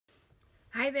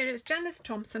Hi there, it's Janice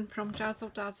Thompson from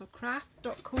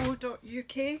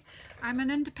JazzleDazzleCraft.co.uk. I'm an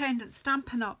independent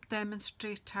Stampin' Up!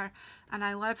 Demonstrator and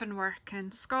I live and work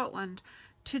in Scotland.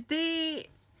 Today,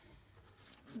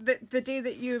 the day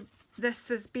that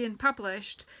this is being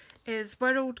published is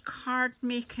World Card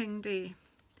Making Day,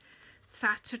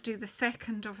 Saturday the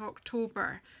 2nd of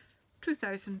October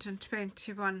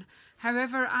 2021.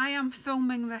 However, I am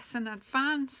filming this in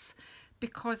advance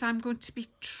because I'm going to be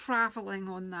travelling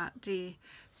on that day,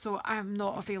 so I'm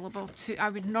not available to. I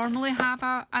would normally have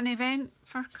an event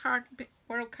for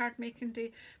World Card Making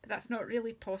Day, but that's not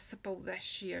really possible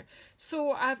this year.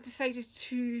 So I've decided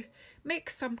to make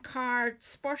some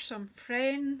cards for some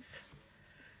friends,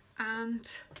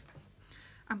 and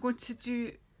I'm going to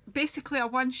do basically a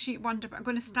one sheet wonder, but I'm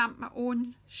going to stamp my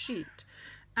own sheet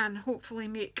and hopefully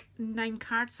make 9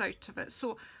 cards out of it.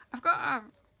 So I've got a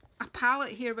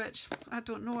palette here, which I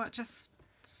don't know, it just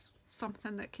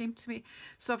something that came to me.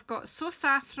 So I've got So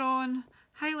Saffron,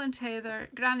 Highland Heather,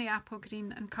 Granny Apple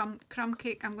Green and Crumb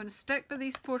Cake. I'm going to stick with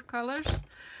these 4 colours.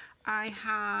 I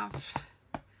have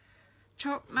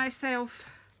chopped myself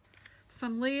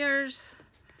some layers,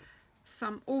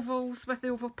 some ovals with the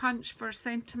oval punch for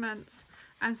sentiments,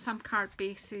 and some card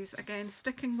bases, again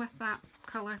sticking with that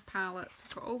colour palette. So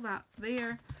I've got all that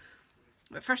there.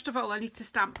 But first of all, I need to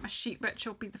stamp my sheet, which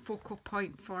will be the focal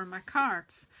point for my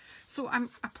cards. So I'm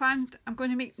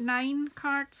going to make 9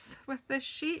 cards with this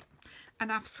sheet, and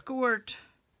I've scored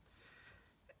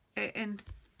it in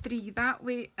 3 that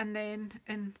way and then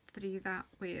in 3 that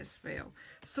way as well.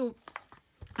 So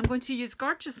I'm going to use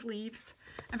gorgeous leaves,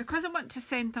 and because I want to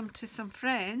send them to some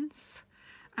friends,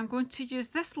 I'm going to use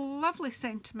this lovely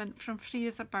sentiment from Free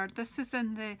as a Bird. This is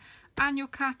in the annual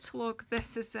catalogue,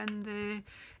 this is in the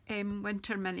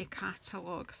winter mini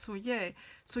catalogue. So yeah,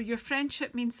 so your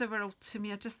friendship means the world to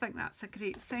me. I just think that's a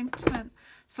great sentiment.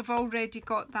 So I've already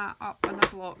got that up on a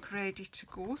block ready to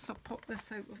go. So I'll pop this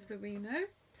out of the way now.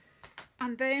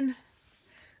 And then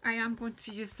I am going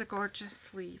to use the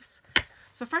gorgeous leaves.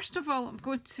 So first of all, I'm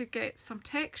going to get some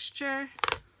texture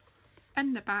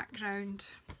in the background.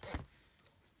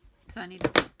 So I need a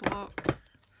big block. I'm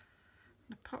going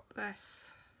to pop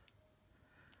this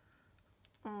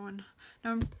on.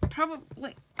 Now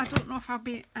I don't know if I'll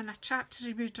be in a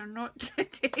chattery mood or not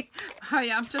today. I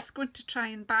am just going to try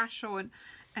and bash on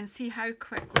and see how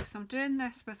quickly. So I'm doing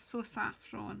this with So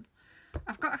Saffron.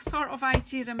 I've got a sort of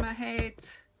idea in my head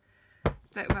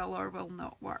that will or will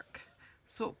not work.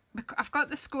 So I've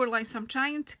got the score line, so I'm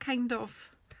trying to kind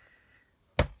of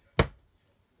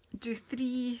do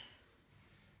 3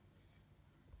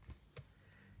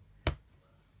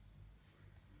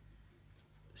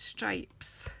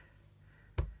 stripes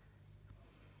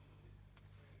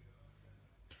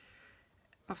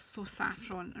of So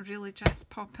Saffron and really just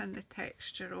pop in the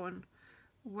texture on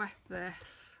with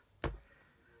this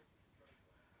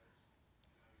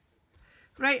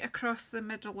right across the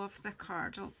middle of the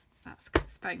card. Oh, that's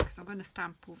fine because I'm going to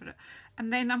stamp over it,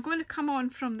 and then I'm going to come on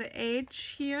from the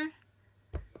edge here.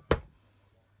 And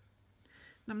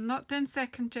I'm not doing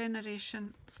second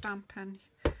generation stamping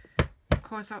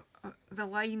because of the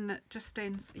line that just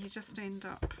ends, you just end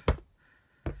up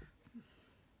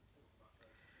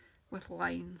with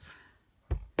lines.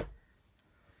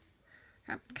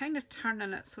 I'm kind of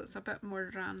turning it so it's a bit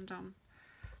more random.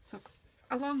 So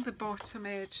along the bottom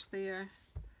edge there,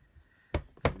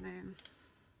 and then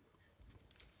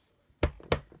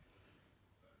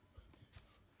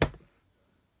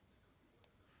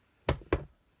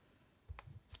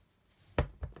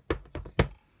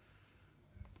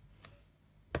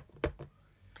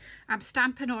I'm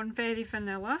stamping on very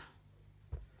vanilla.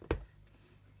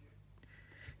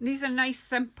 And these are nice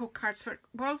simple cards for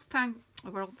World Card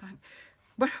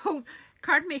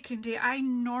Making Day. I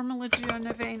normally do an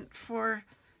event for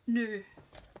new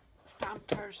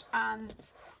stampers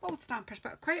and old stampers,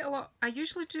 but quite a lot. I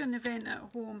usually do an event at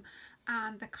home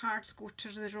and the cards go to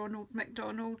the Ronald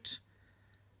McDonald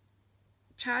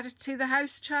charity, the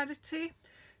house charity,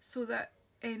 so that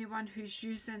anyone who's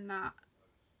using that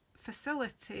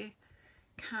facility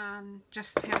can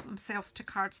just help themselves to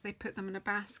cards. They put them in a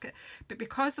basket. But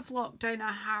because of lockdown,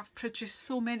 I have produced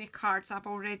so many cards I'm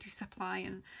already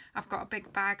supplying. I've got a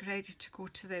big bag ready to go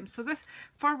to them. So this,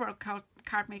 for World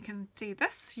Card Making Day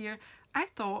this year, I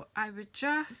thought I would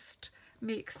just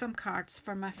make some cards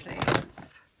for my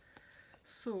friends.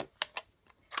 So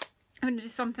I'm going to do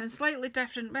something slightly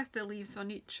different with the leaves on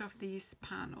each of these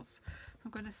panels. I'm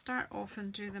going to start off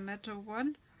and do the middle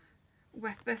one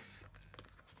with this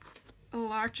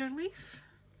larger leaf,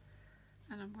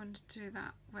 and I'm going to do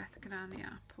that with Granny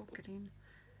Apple Green.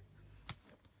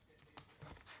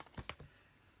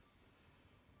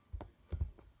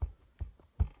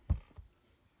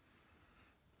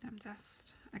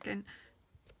 just, again,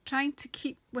 trying to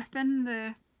keep within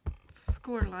the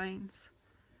score lines.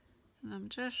 And I'm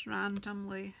just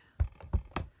randomly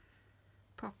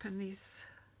popping these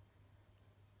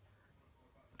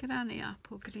granny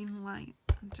apple green light.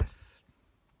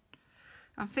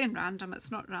 I'm saying random,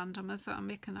 it's not random, is it? I'm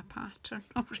making a pattern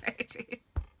already.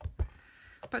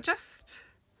 But just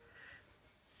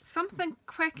something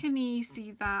quick and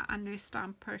easy that a new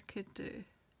stamper could do.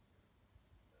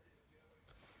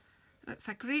 It's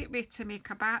a great way to make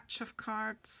a batch of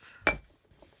cards.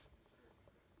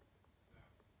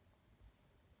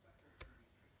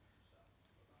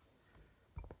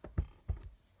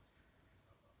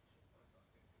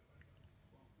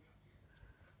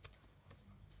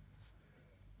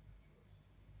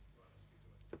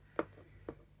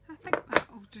 I think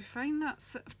that'll do fine.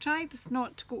 I've tried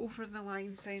not to go over the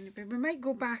lines anyway. We might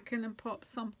go back in and pop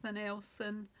something else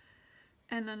in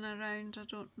and around. I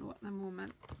don't know at the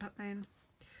moment. But then,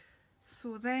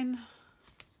 so then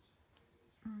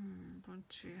I'm going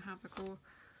to have a go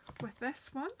with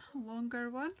this one, a longer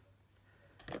one.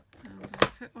 And does it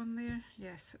fit on there?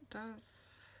 Yes, it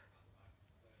does.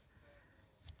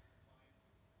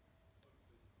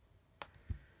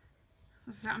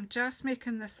 I'm just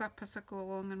making this up as I go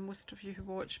along, and most of you who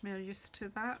watch me are used to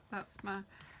that. That's my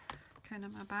kind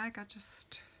of my bag.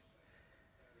 So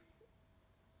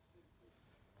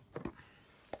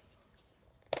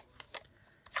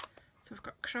we've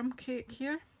got crumb cake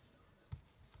here.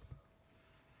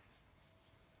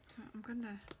 So I'm going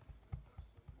to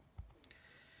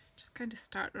just kind of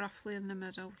start roughly in the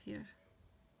middle here.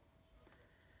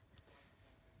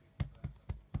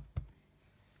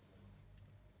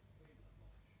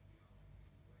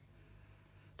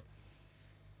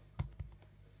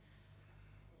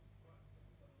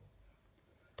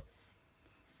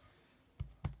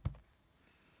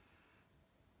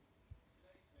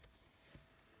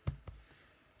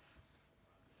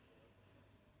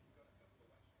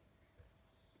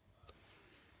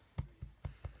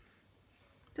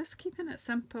 Just keeping it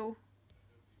simple.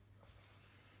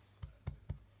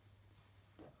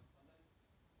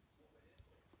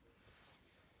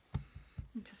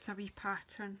 And just a wee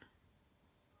pattern.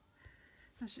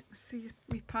 As you can see,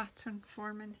 a wee pattern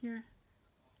forming here.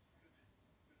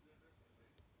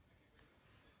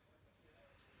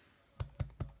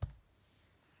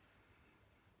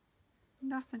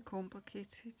 Nothing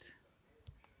complicated.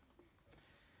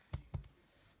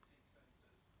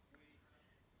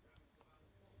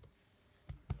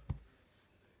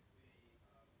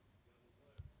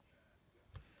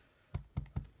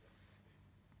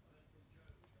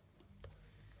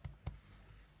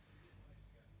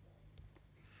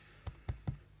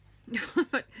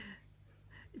 Like,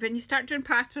 when you start doing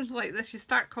patterns like this, you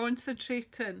start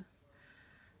concentrating.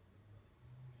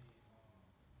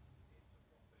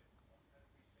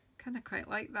 Kind of quite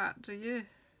like that, do you?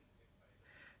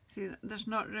 See, there's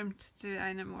not room to do it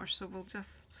anymore, so we'll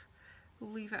just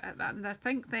leave it at that. And I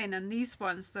think then in these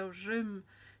ones there's room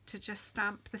to just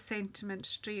stamp the sentiment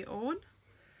straight on.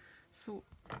 So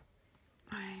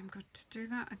I'm going to do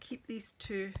that and keep these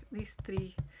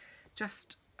three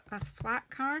just as flat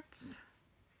cards.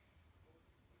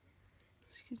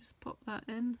 So you can just pop that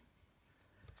in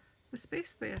the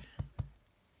space there,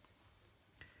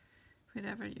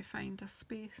 wherever you find a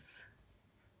space.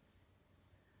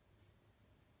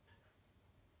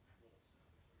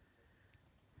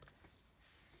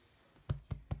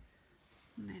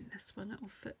 And then this one, it'll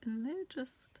fit in there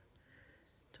just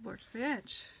towards the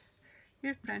edge.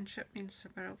 Your friendship means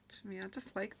the world to me. I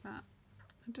just like that.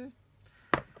 I do.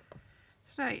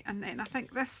 Right, and then I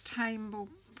think this time we'll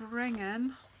bring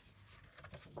in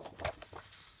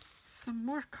some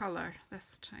more colour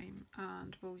this time,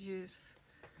 and we'll use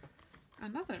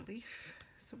another leaf.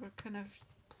 So we're kind of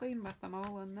playing with them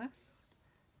all in this.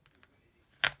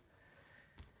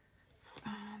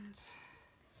 And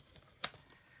I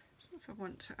don't know if I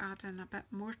want to add in a bit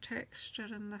more texture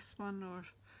in this one or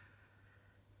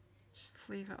just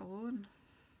leave it alone.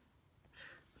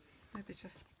 Maybe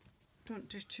just don't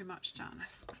do too much,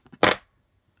 Janice.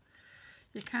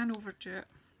 You can overdo it.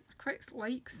 I quite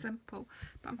like simple,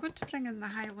 but I'm going to bring in the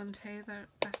Highland Heather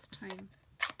this time.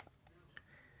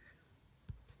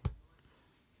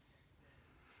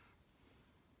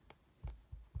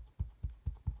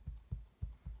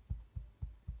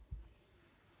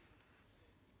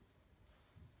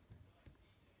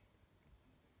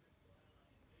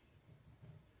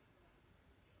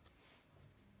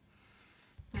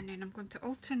 And then I'm going to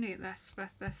alternate this with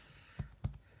this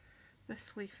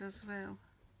leaf as well.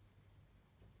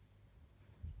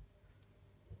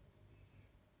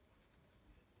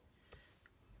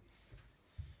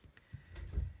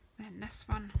 this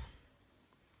one.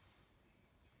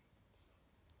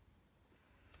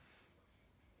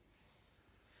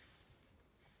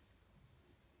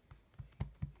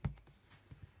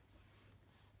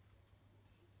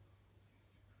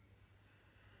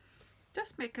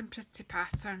 Just making pretty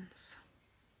patterns.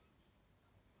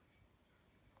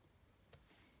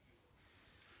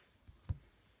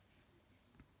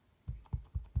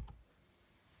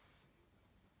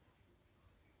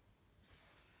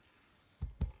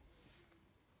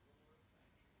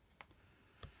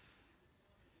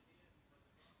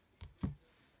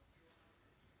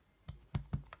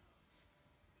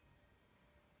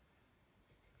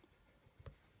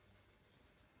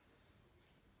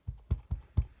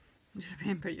 Just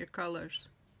remember your colours.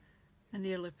 I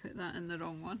nearly put that in the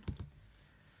wrong one.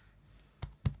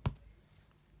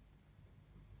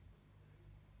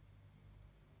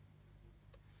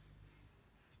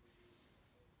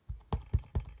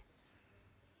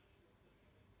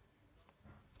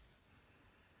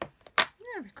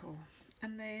 There we go.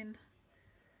 And then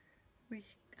we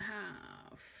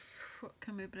have, what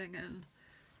can we bring in?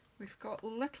 We've got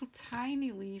little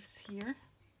tiny leaves here.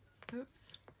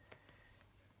 Oops.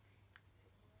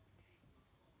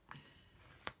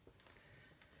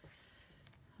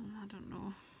 I don't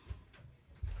know.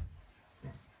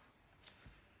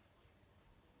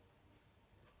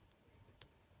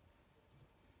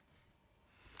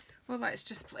 Well, let's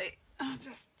just play. I'll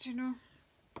just, you know,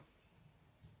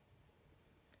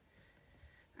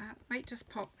 I might just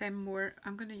pop them more.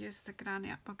 I'm going to use the Granny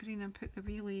Apple Green and put the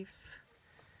wee leaves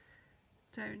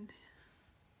down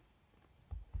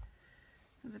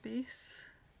at the base.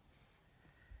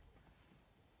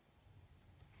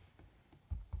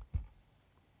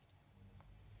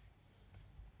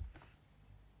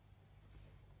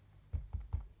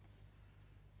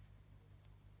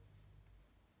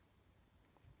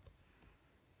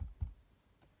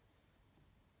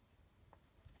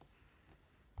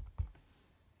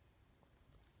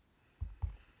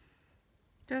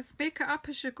 Just make it up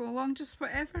as you go along, just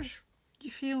whatever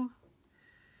you feel.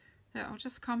 It'll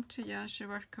just come to you as you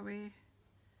work away.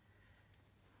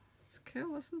 It's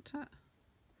cool, isn't it?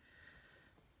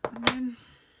 And then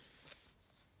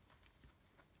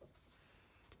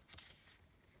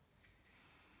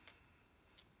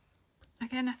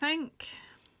again, I think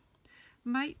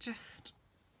might just,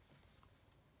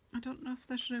 I don't know if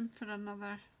there's room for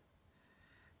another.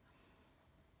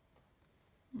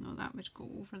 No, that would go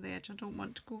over the edge. I don't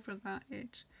want to go over that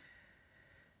edge.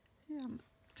 Yeah,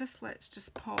 let's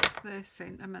just pop the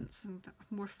sentiments and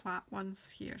more flat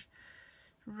ones here.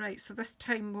 Right, so this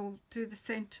time we'll do the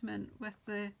sentiment with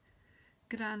the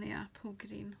Granny Apple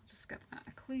Green. I'll just give that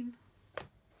a clean.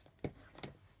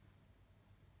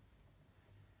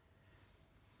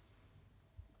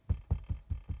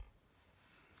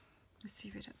 Let's see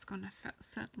where it's going to fit.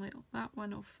 Certainly that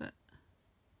one will fit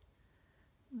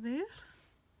there.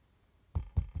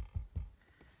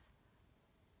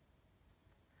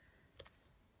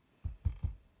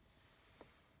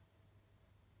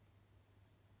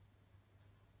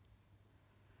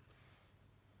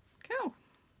 Cool.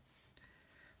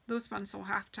 Those ones will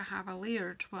have to have a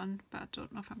layered one, but I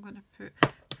don't know if I'm going to put.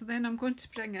 So then I'm going to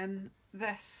bring in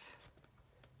this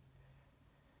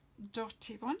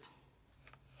dotty one.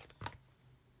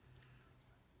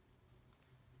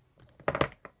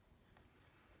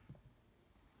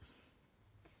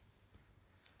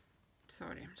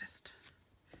 Sorry, I'm just...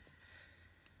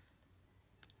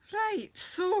 Right,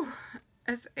 so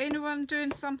is anyone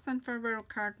doing something for World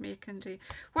Card Making Day?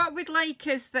 What we'd like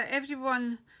is that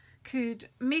everyone could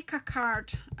make a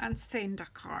card and send a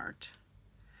card.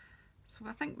 So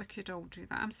I think we could all do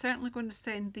that. I'm certainly going to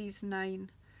send these 9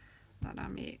 that I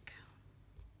make.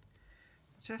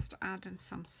 Just adding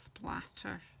some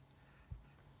splatter.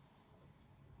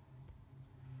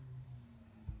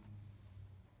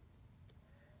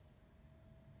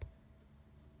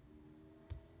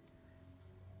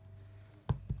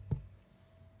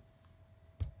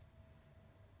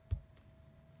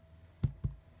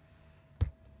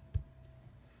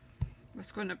 I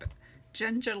was going to be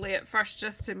gingerly at first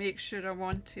just to make sure I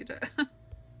wanted it.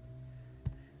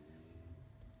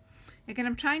 Again,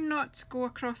 I'm trying not to go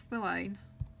across the line.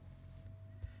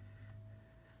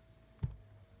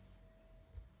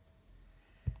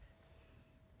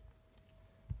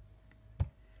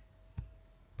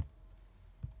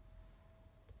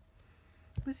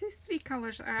 These 3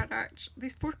 colours are actually,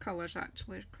 these 4 colours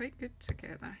actually are quite good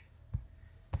together.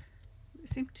 They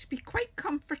seem to be quite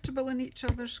comfortable in each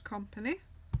other's company.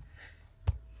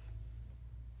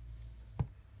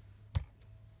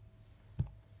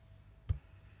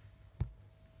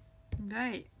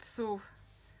 Right, so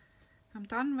I'm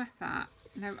done with that.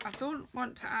 Now I don't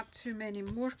want to add too many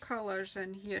more colours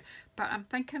in here, but I'm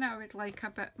thinking I would like a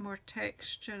bit more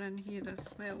texture in here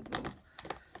as well though.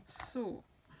 So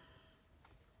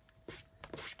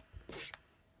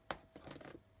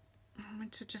I'm going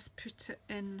to just put it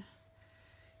in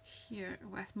here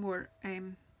with more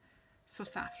So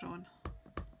Saffron.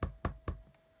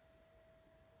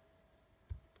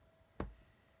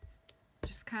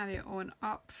 Just carry it on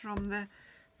up from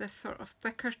this sort of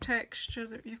thicker texture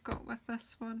that you've got with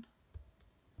this one.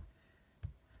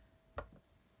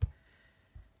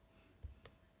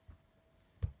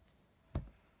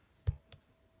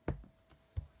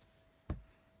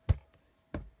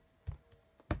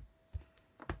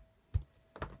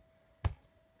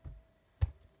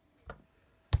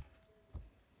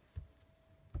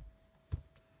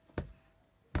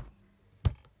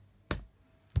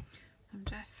 I'm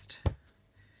just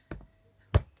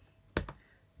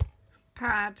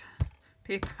pad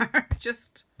paper,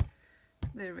 just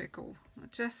there we go.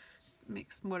 It just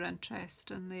makes more interest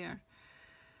in there.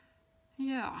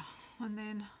 Yeah, and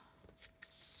then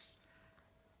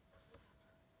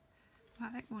I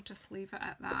think we'll just leave it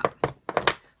at that. I'm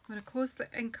going to close the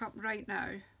ink up right now.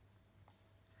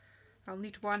 I'll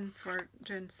need one for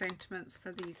doing sentiments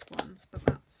for these ones, but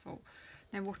that's all.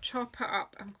 Then we'll chop it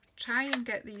up and try and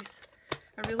get these.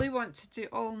 I really want to do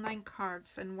all 9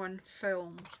 cards in one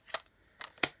film.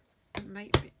 It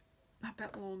might be a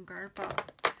bit longer,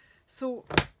 but so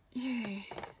yeah.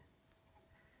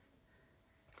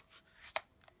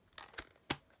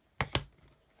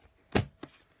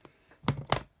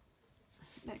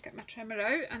 Now get my trimmer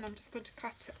out and I'm just going to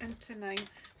cut it into 9.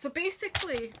 So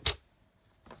basically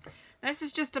this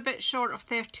is just a bit short of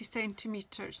 30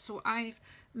 centimetres, so I've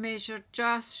measured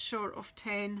just short of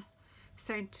 10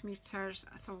 centimetres,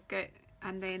 so I'll get,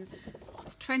 and then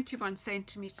it's 21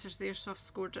 centimetres there, so I've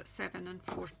scored at 7 and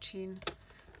 14,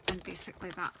 and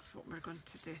basically that's what we're going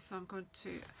to do. So I'm going to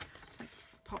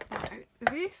pop that out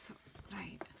the way. So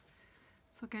right,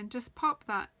 so again, just pop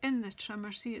that in the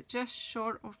trimmer. See, it's just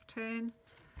short of 10,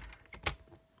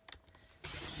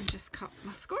 and just cut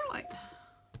my score line.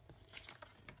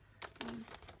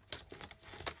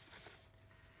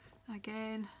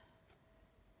 Again,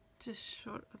 just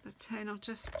short of the 10. I'll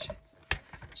just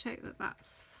check that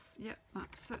that's, yep,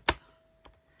 that's it.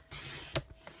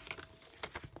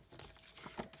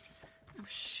 I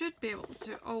should be able to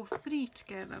do all 3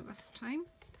 together this time.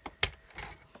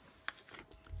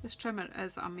 This trimmer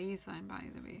is amazing, by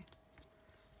the way.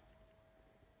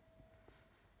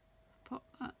 Pop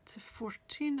that to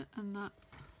 14 and that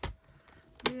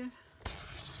there.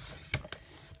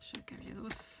 Should give you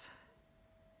those.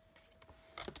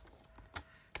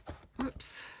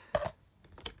 Oops.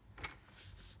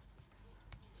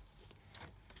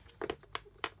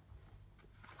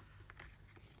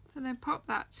 And then pop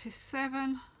that to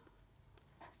 7.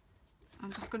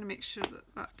 I'm just going to make sure that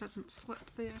that didn't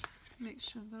slip there. Make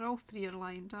sure that all 3 are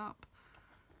lined up.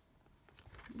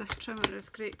 This trimmer is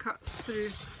great, cuts through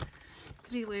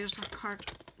 3 layers of card,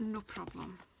 no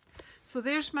problem. So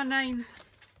there's my 9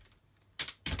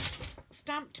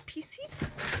 stamped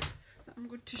pieces that I'm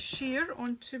going to share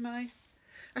onto my,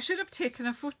 I should have taken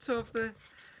a photo of the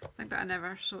thing, but I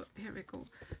never, so here we go.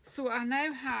 So I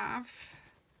now have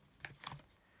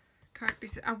card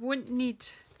pieces. I won't need,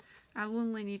 I'll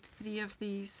only need 3 of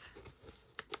these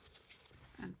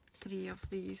and 3 of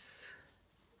these,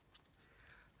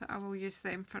 but I will use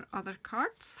them for other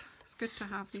cards. It's good to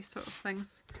have these sort of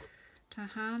things to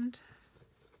hand.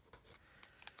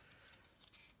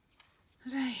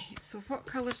 Right, so what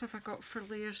colours have I got for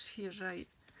layers here? Right,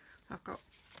 I've got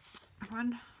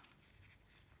 1,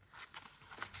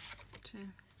 2,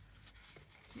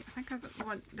 3. I think I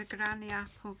want the granny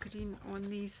apple green on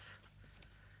these,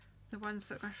 the ones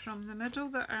that are from the middle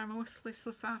that are mostly So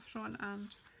Saffron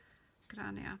and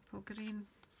granny apple green.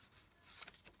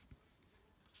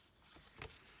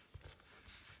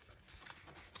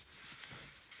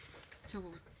 So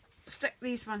we'll stick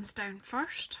these ones down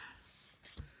first.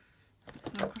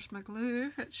 And of course my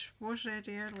glue, which was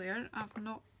ready earlier, I've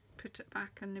not put it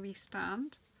back in the wee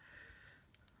stand,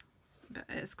 but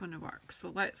it is going to work,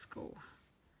 so let's go.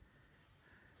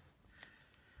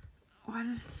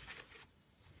 1,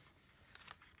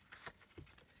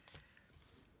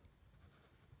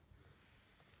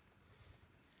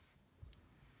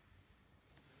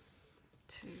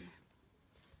 2.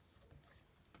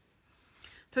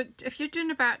 So if you're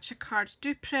doing a batch of cards,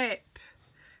 do prep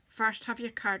first, have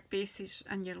your card bases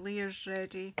and your layers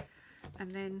ready,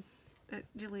 and then it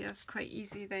really is quite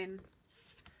easy then.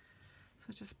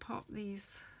 So just pop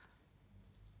these,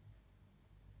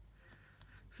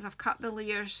 because I've cut the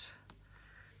layers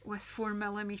with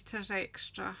 4mm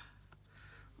extra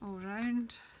all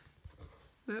round.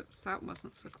 Oops, that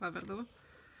wasn't so clever though.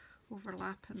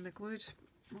 Overlapping the glued.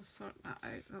 We'll sort that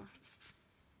out though.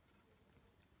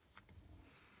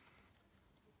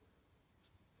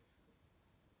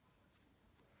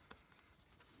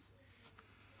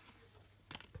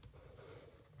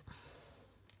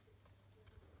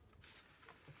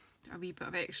 A wee bit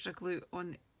of extra glue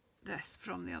on this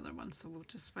from the other one, so we'll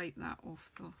just wipe that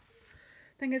off though.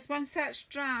 Thing is, once that's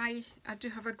dry, I do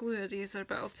have a glue eraser,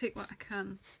 but I'll take what I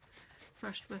can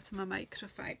first with my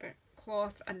microfiber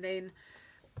cloth, and then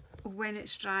when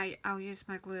it's dry I'll use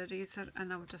my glue eraser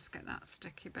and I'll just get that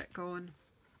sticky bit gone.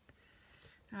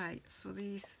 Right, so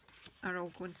these are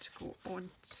all going to go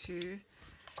onto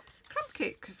crumb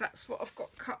cake because that's what I've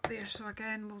got cut there. So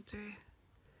again, we'll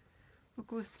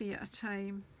go 3 at a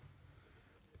time.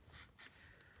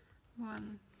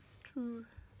 1, 2,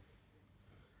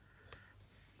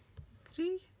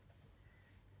 3.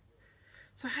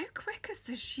 So how quick is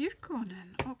this year gone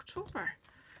in October?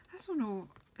 I don't know,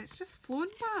 it's just flown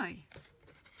by.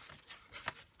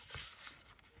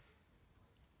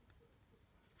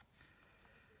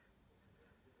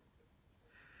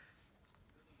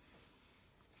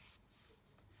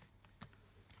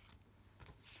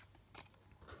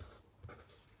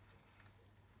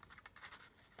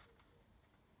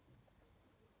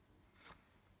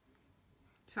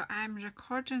 So I'm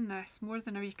recording this more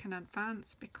than a week in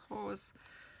advance because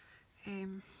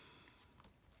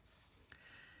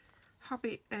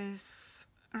hubby is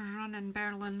running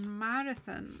Berlin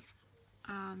Marathon,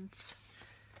 and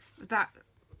that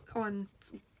on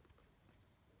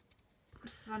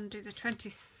Sunday the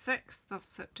 26th of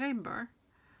September.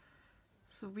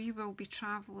 So we will be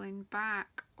travelling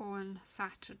back on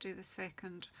Saturday the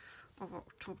 2nd of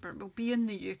October. We'll be in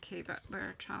the UK, but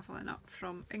we're travelling up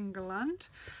from England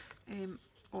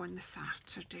on the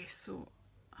Saturday, so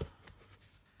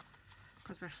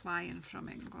because we're flying from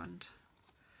England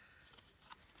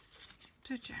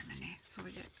to Germany. So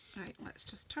yeah, right, let's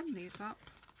just turn these up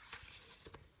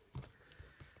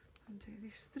and do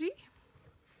these 3.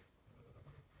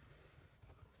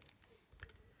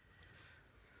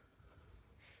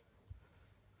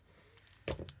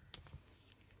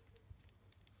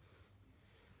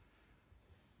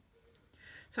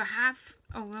 So I have,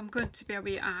 I'm going to be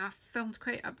away, I have filmed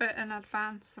quite a bit in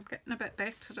advance. I'm getting a bit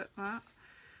better at that.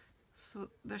 So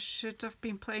there should have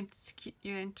been plenty to keep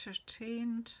you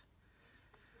entertained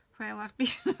while I've been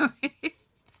away.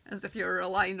 As if you're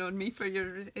relying on me for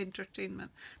your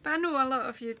entertainment. But I know a lot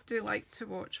of you do like to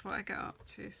watch what I get up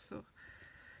to, so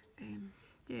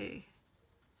yay.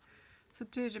 So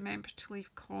do remember to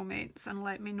leave comments and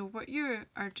let me know what you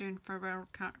are doing for World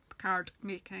Card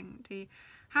Making Day.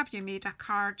 Have you made a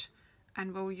card,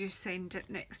 and will you send it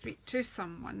next week to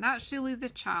someone? That's really the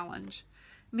challenge.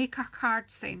 Make a card,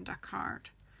 send a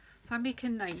card. So I'm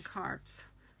making 9 cards,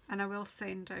 and I will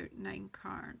send out 9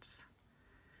 cards.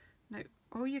 Now,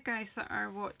 all you guys that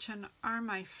are watching are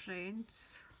my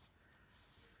friends,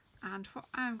 and what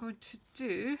I'm going to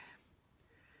do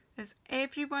is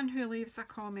everyone who leaves a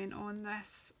comment on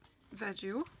this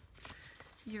video,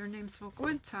 your names will go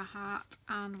into a hat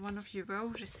and one of you will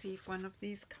receive one of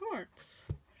these cards.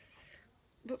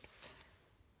 Whoops.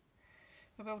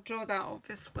 I will draw that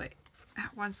obviously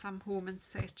once I'm home and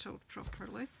settled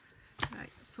properly.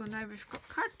 Right, so now we've got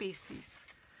card bases.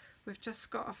 We've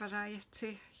just got a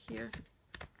variety here.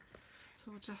 So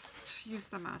we'll just use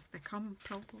them as they come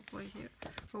probably here.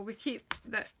 Well, we keep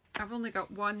that, I've only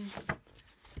got one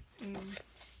of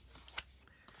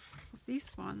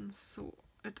these ones, so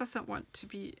it doesn't want to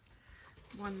be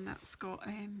one that's got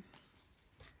a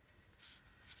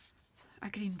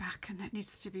green backing. It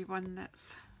needs to be one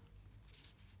that's,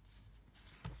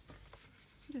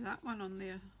 do that one on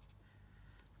there,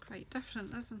 quite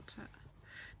different, isn't it?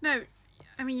 Now,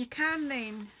 I mean, you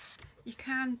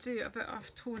can do a bit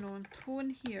of tone on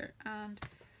tone here, and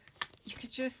you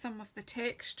could use some of the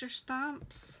texture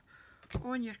stamps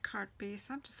on your card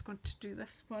base. I'm just going to do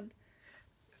this one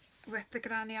with the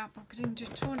Granny Apple Green, do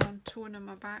tone on tone in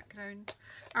my background.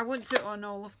 I won't do it on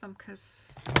all of them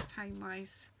because time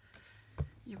wise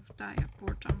you'll die of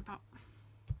boredom, but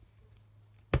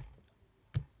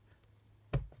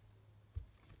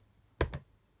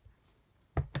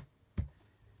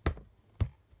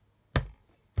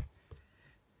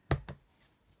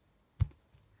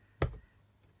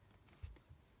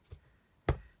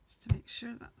just to make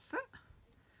sure that's it.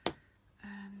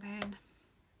 And then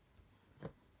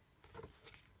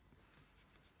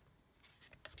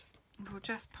we'll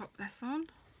just pop this on.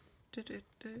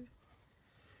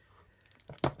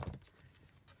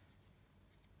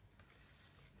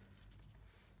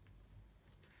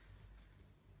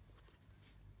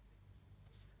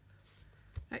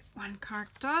 one card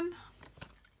done.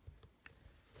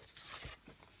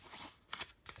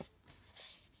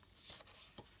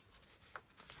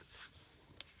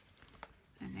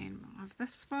 And then we'll have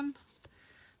this one.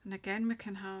 And again, we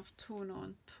can have tone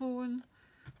on tone.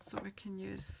 So we can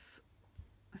use,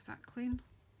 is that clean?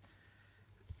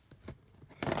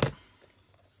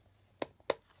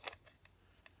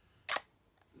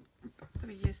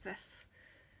 We use this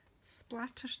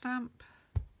splatter stamp.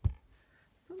 I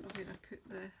don't know where I put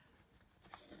the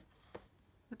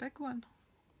big one.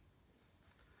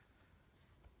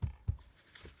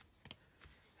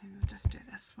 And we'll just do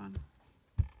this one.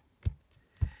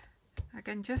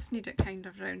 Again, just need it kind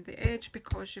of round the edge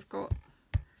because you've got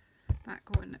that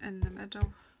going in the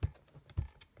middle.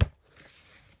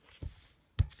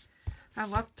 I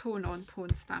love tone on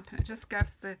tone stamping. It just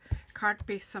gives the card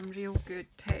base some real good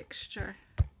texture.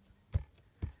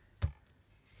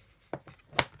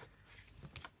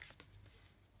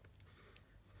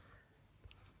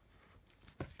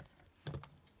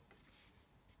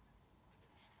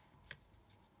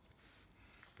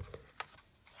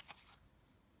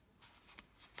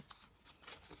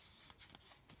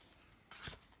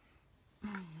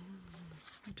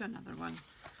 Do another one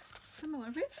similar.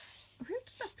 Where did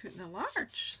I put the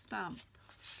large stamp?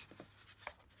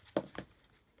 Knocked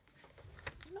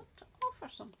it off or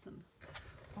something.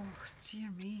 Oh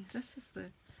dear me, this is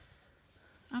the,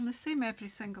 I'm the same every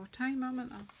single time,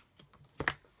 haven't I?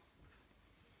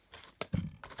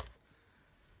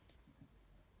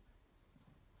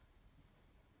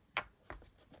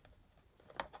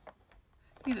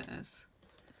 Here it is.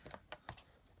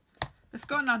 It's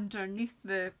gone underneath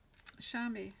the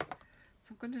chamois, so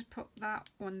I'm going to put that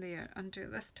on there and do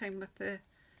it this time with the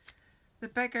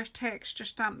bigger texture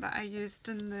stamp that I used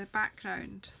in the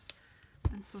background,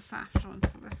 and so saffron,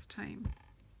 so this time.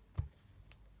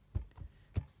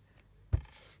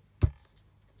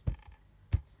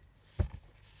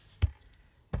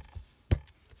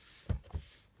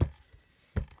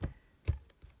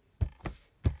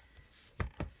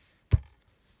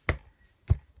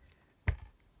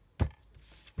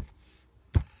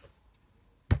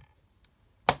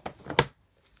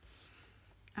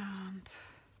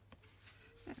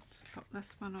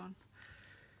 This one on.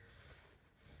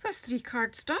 That's 3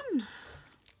 cards done.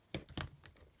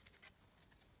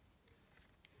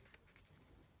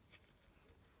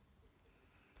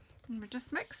 And we're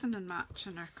just mixing and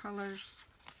matching our colours.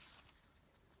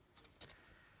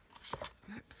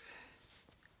 Oops.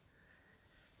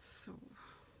 So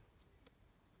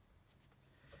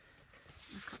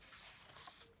I've got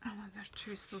another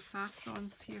 2 so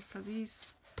saffrons here for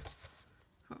these.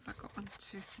 What have I got? 1,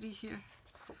 2, 3 here.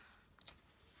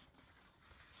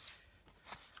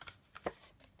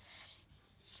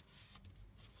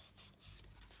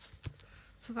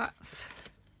 So that's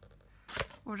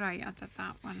all right. I did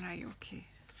that one right. Okay.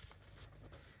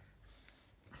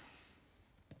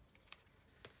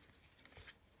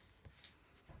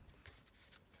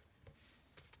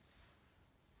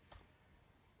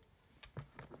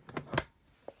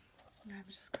 Now I'm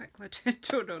just quickly doing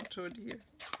tone on tone here.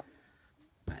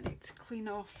 I need to clean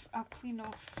off. I'll clean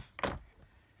off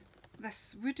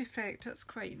this wood effect. It's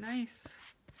quite nice.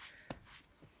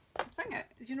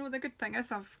 You know, the good thing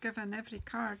is I've given every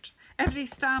card, every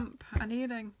stamp an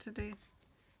earring today.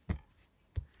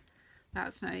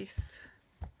 That's nice.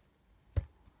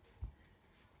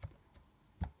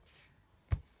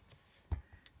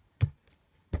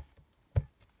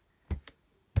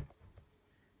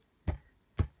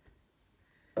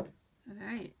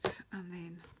 Right, and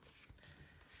then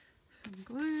some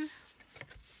glue.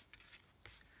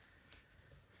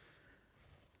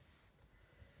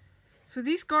 So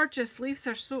these gorgeous leaves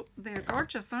are they're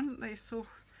gorgeous, aren't they? So,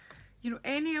 you know,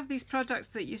 any of these products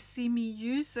that you see me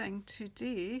using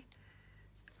today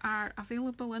are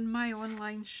available in my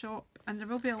online shop, and there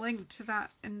will be a link to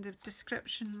that in the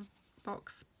description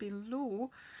box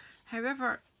below.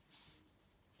 However,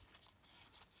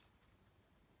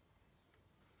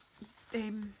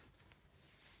 it's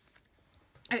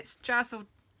It's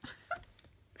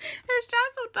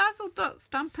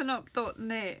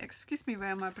JazzleDazzle.stampinup.net. Excuse me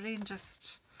while my brain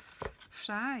just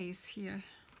fries here.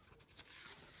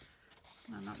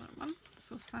 Another one,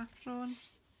 so saffron.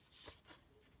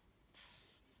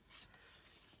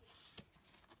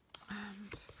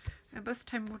 And this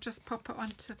time we'll just pop it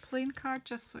onto a plain card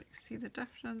just so you can see the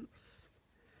difference.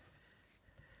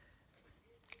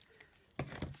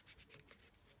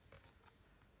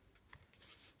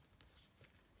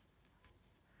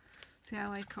 See, I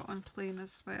like it on plain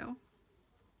as well.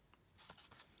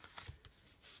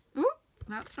 Ooh,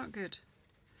 that's not good.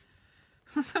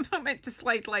 I'm not meant to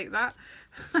slide like that.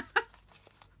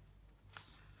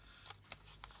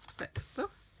 bits though.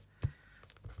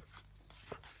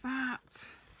 That's that.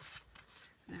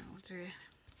 Now we'll do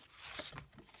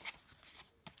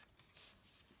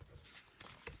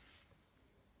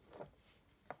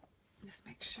just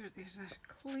make sure these are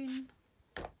clean.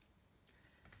 I'm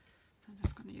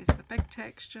just going to use the big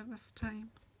texture this time.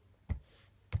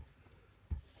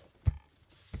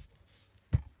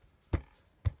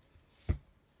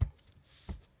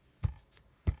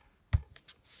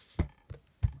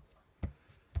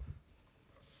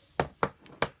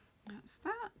 That's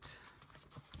that.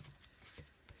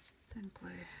 And glue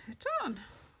it on.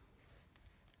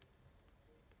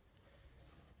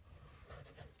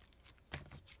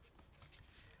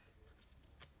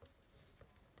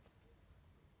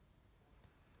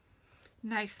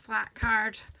 Nice flat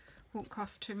card, won't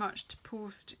cost too much to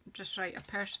post. Just write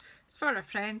it's for a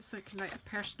friend, so you can write a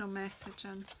personal message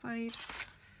inside.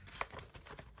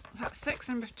 So that's 6,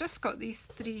 and we've just got these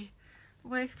 3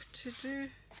 left to do.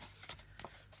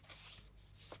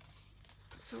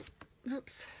 So,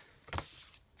 oops.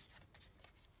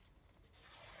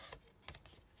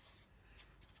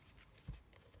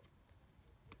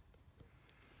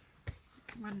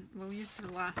 One, we'll use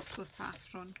the lasso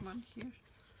saffron one here.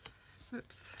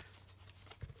 Whoops.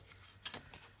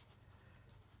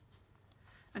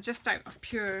 And just out of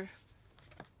pure,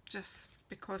 just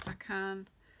because I can,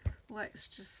 let's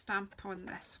just stamp on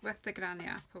this with the Granny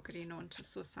Apple Green onto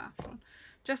So Saffron.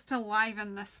 Just to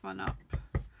liven this one up.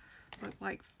 Look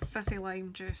like fizzy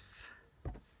lime juice.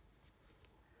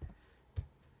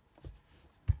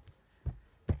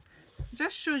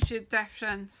 Just shows you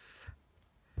difference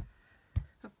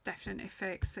of different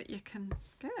effects that you can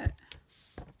get.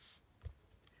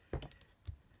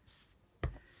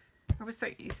 I always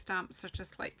think these stamps are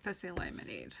just like fizzy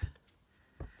lemonade,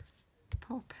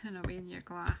 popping away in your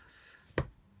glass.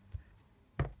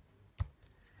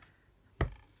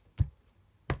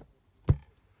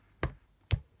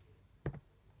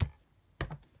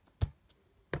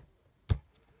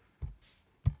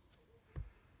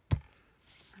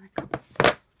 There we go.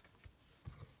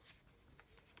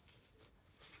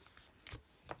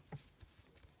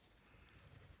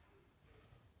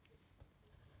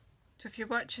 So if you're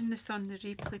watching this on the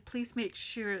replay, please make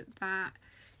sure that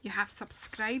you have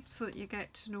subscribed so that you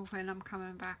get to know when I'm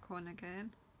coming back on again.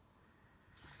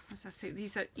 As I say,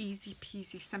 these are easy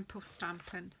peasy, simple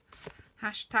stamping.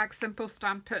 Hashtag simple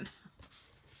stamping.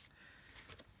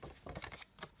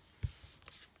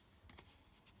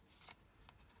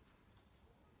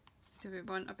 Do we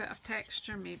want a bit of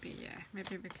texture? Maybe, yeah.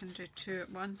 Maybe we can do 2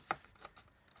 at once.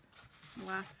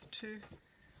 Last 2.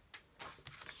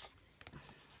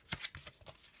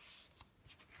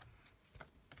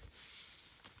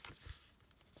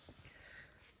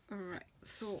 Alright,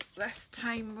 so this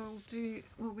time will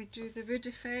we do the wood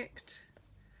effect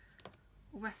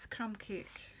with crumb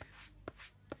cake,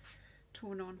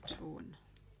 tone on tone.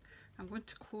 I'm going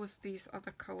to close these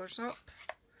other colours up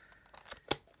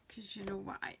because you know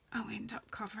what, I'll end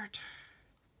up covered.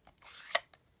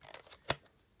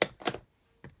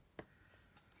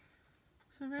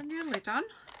 So we're nearly done.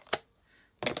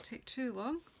 Won't take too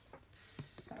long.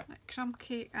 Like crumb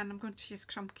cake, and I'm going to use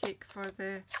crumb cake for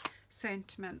the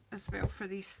sentiment as well for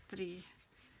these 3.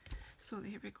 So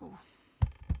there we go.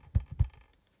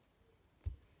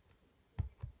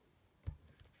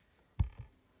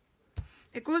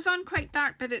 It goes on quite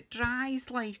dark, but it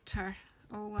dries lighter.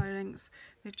 All our inks,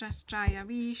 they just dry a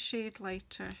wee shade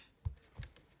lighter.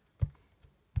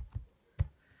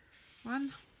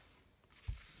 One.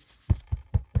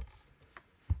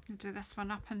 I'll do this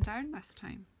one up and down this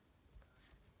time.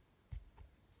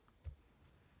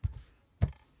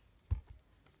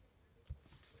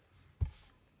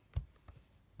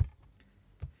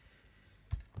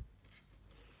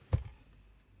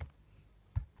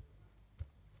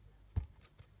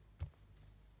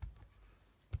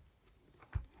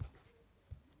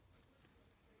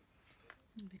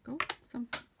 There we go.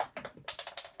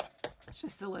 It's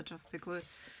just the lid of the glue.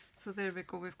 So there we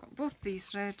go. We've got both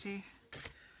these ready.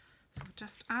 So we'll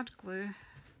just add glue.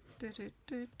 Do, do,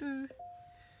 do, do.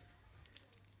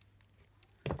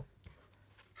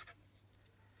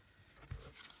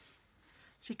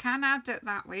 So you can add it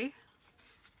that way. You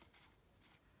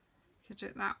could do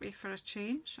it that way for a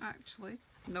change, actually.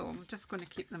 No, I'm just going to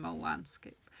keep them all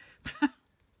landscape.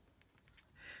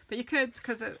 But you could,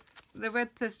 because the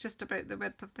width is just about the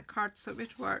width of the card, so it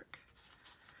would work.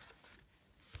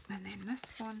 And then this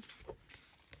one.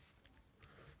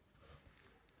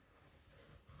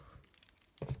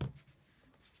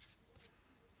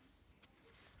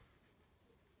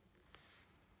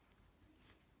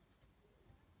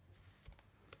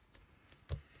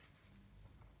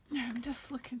 I'm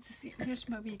just looking to see, here's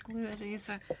my wee glue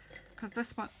eraser, because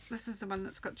this is the one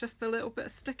that's got just a little bit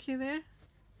of sticky there.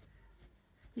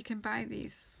 You can buy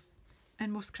these in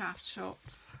most craft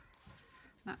shops.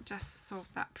 That just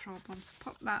solved that problem. So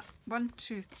pop that 1,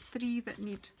 2, 3 that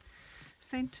need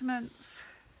sentiments.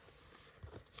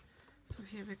 So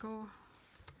here we go.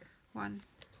 1,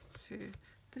 2,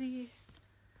 3.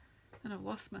 And I've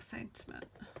lost my sentiment.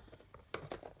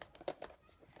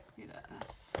 Here it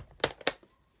is.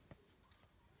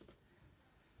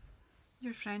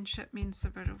 Your friendship means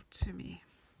the world to me.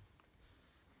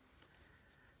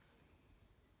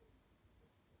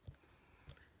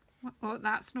 Oh,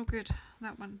 that's no good,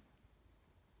 that one.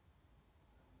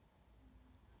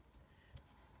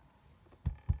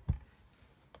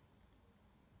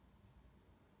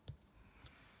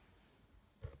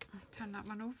 Turn that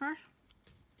one over.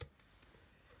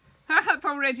 I've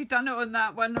already done it on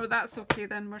that one. Oh, that's okay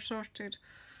then, we're sorted.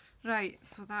 Right,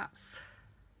 so that's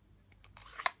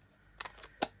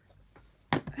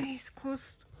these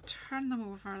closed. Turn them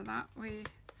over that way.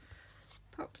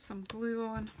 Pop some glue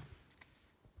on.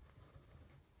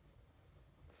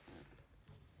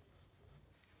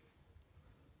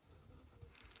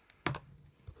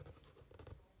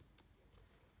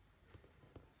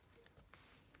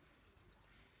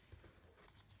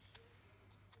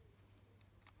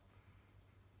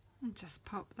 And just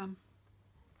pop them.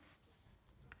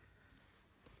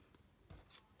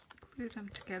 Glue them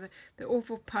together. The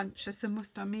oval punch is the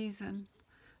most amazing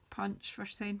punch for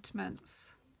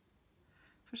sentiments.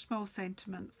 For small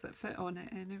sentiments that fit on it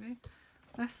anyway.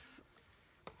 This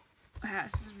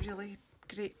is a really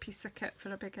great piece of kit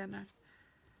for a beginner.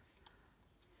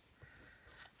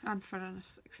 And for an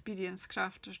experienced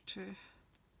crafter too.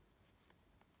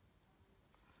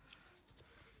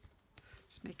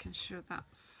 Just making sure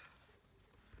that's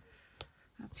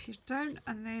here down,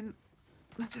 and then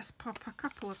I just pop a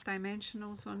couple of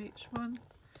dimensionals on each one.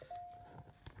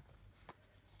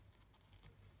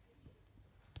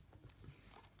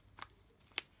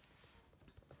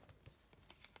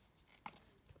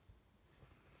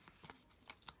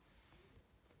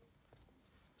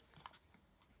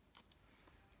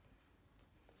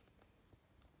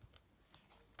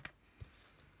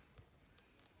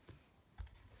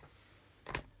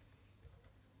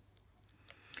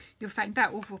 You'll find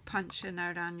that oval punch in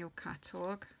our annual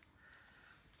catalogue.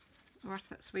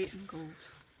 Worth its weight in gold.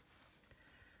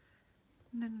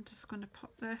 And then I'm just going to pop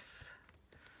this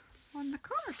on the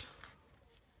card.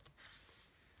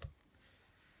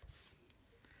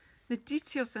 The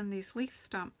details in these leaf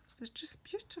stamps are just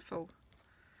beautiful.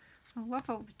 I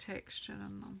love all the texture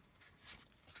in them.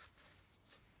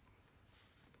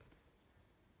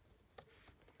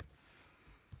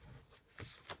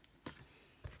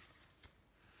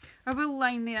 I will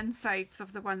line the insides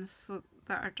of the ones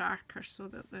that are darker so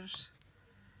that they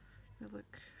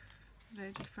look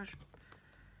ready for.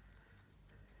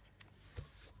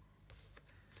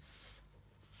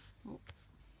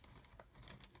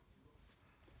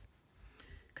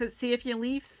 Because see, if you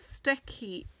leave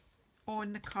sticky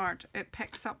on the card, it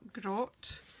picks up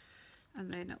grot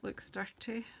and then it looks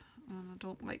dirty, and I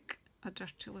don't like a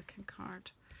dirty looking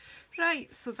card.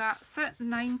 Right, so that's it,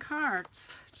 9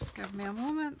 cards. Just give me a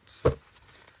moment.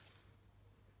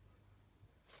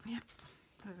 Yep,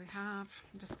 what do we have?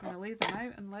 I'm just going to lay them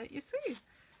out and let you see.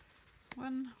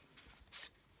 1,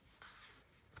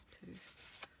 2,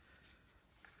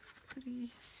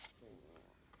 3,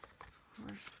 4,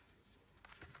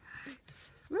 5.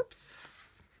 Whoops.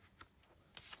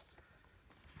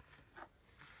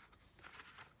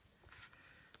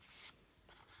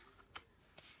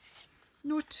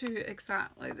 No two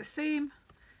exactly the same,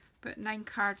 but 9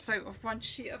 cards out of 1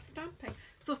 sheet of stamping.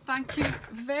 So thank you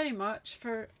very much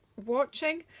for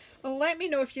watching. Let me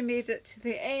know if you made it to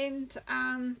the end,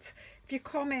 and if you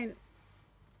comment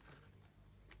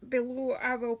below,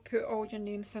 I will put all your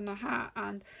names in a hat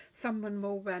and someone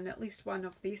will win at least one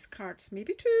of these cards,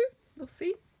 maybe 2, we'll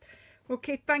see.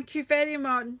 Okay, thank you very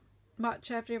much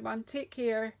everyone. Take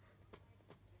care.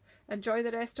 Enjoy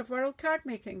the rest of World Card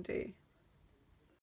Making Day.